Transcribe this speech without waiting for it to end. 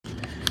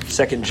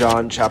2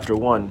 John chapter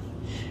 1.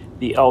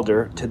 The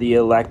elder to the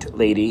elect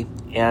lady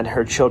and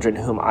her children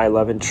whom I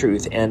love in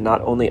truth, and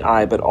not only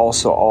I, but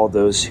also all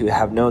those who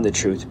have known the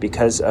truth,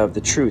 because of the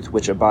truth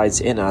which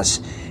abides in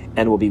us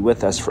and will be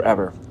with us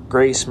forever.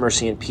 Grace,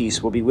 mercy, and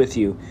peace will be with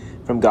you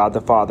from God the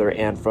Father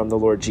and from the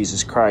Lord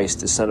Jesus Christ,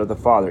 the Son of the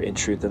Father, in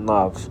truth and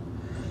love.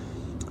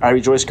 I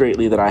rejoice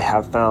greatly that I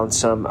have found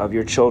some of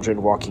your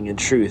children walking in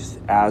truth,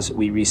 as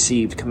we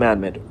received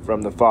commandment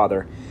from the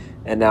Father.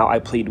 And now I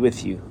plead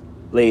with you,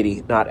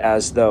 lady, not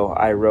as though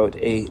I wrote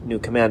a new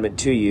commandment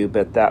to you,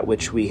 but that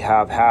which we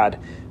have had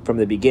from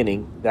the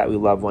beginning, that we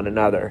love one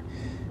another.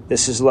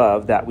 This is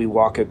love, that we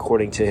walk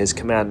according to his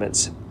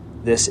commandments.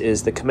 This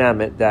is the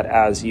commandment, that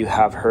as you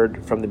have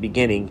heard from the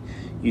beginning,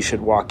 you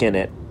should walk in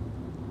it.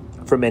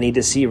 For many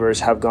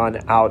deceivers have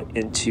gone out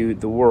into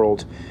the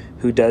world,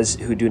 who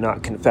do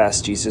not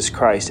confess Jesus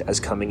Christ as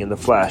coming in the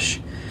flesh.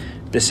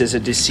 This is a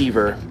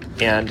deceiver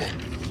and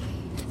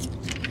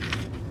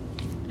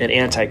an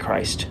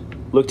antichrist.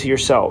 Look to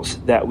yourselves,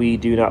 that we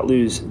do not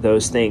lose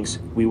those things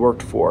we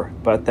worked for,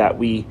 but that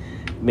we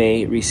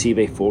may receive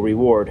a full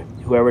reward.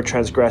 Whoever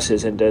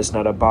transgresses and does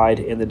not abide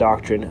in the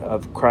doctrine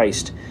of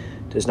Christ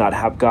does not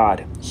have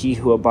God. He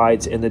who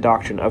abides in the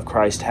doctrine of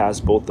Christ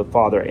has both the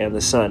Father and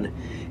the Son.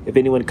 If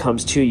anyone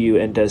comes to you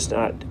and does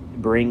not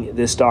bring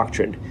this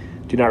doctrine,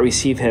 do not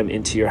receive him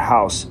into your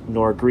house,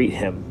 nor greet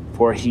him,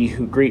 for he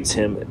who greets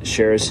him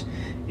shares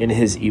in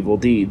his evil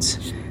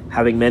deeds.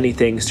 Having many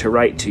things to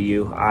write to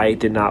you, I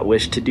did not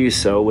wish to do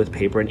so with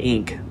paper and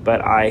ink, but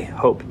I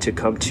hope to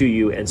come to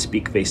you and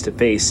speak face to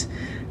face,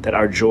 that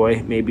our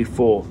joy may be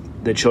full.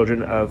 The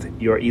children of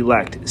your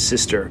elect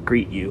sister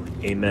greet you.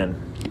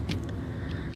 Amen.